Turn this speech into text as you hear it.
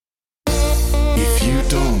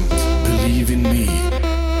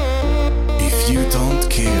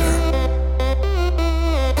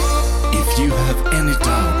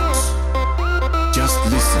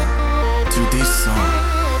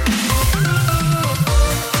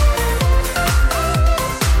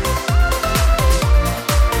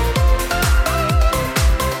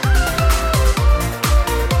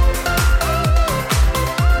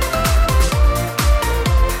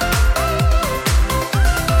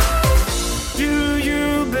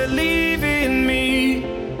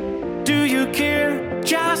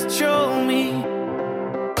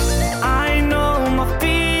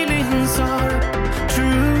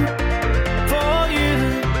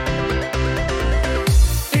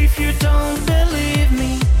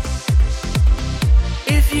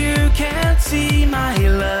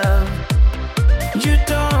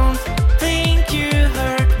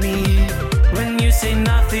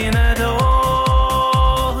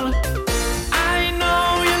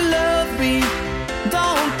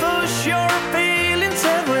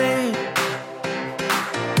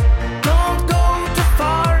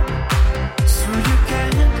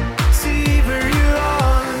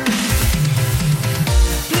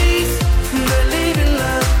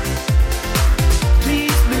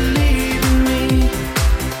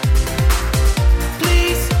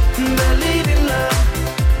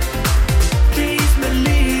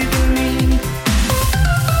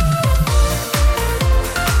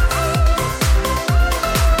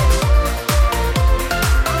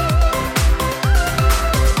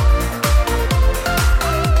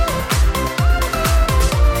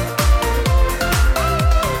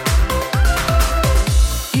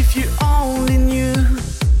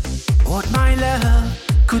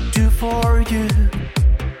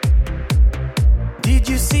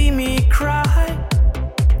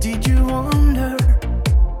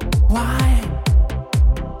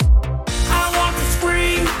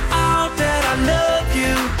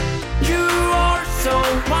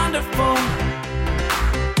for.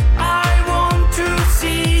 I want to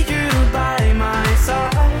see you by my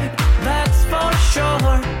side, that's for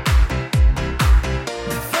sure.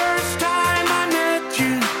 The first time I met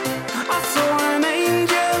you, I saw an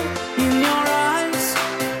angel in your eyes.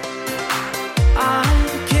 I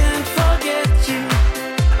can't forget you.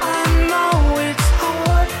 I know it's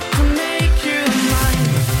hard to make you mine.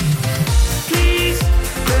 Please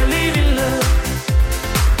believe in love.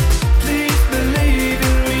 Please believe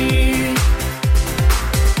in me.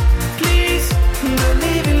 Please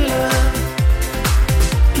believe in love.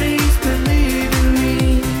 Please believe in me.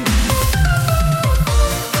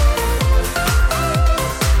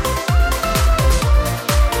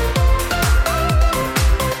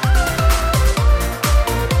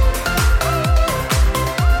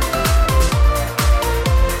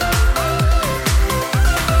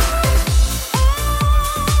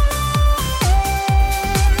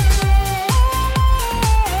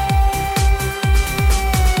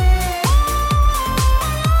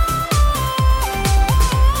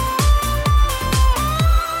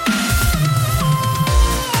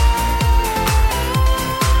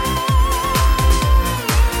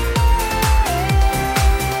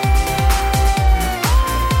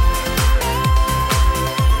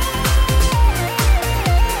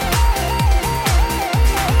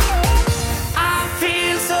 I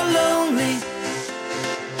feel so lonely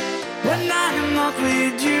when I'm not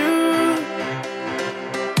with you,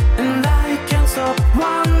 and I can't stop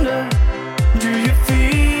wonder, do you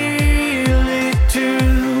feel it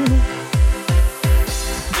too?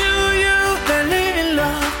 Do you believe in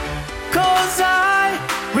love? 'Cause I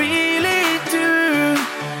really do.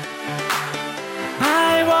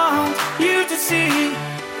 I want you to see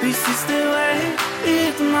this is the way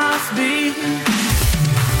it must be.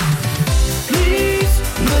 Please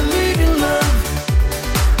believe in love.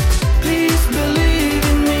 Please believe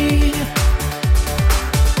in me.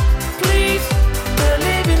 Please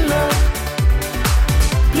believe in love.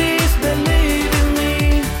 Please believe in me.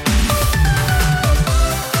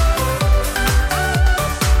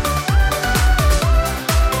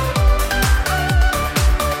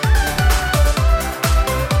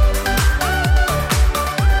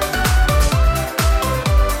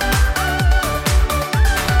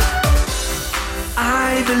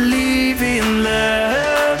 I believe in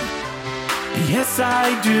love. Yes, I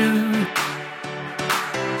do.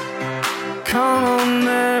 Come on,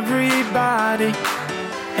 everybody,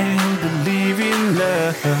 and believe in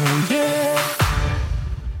love. Yeah.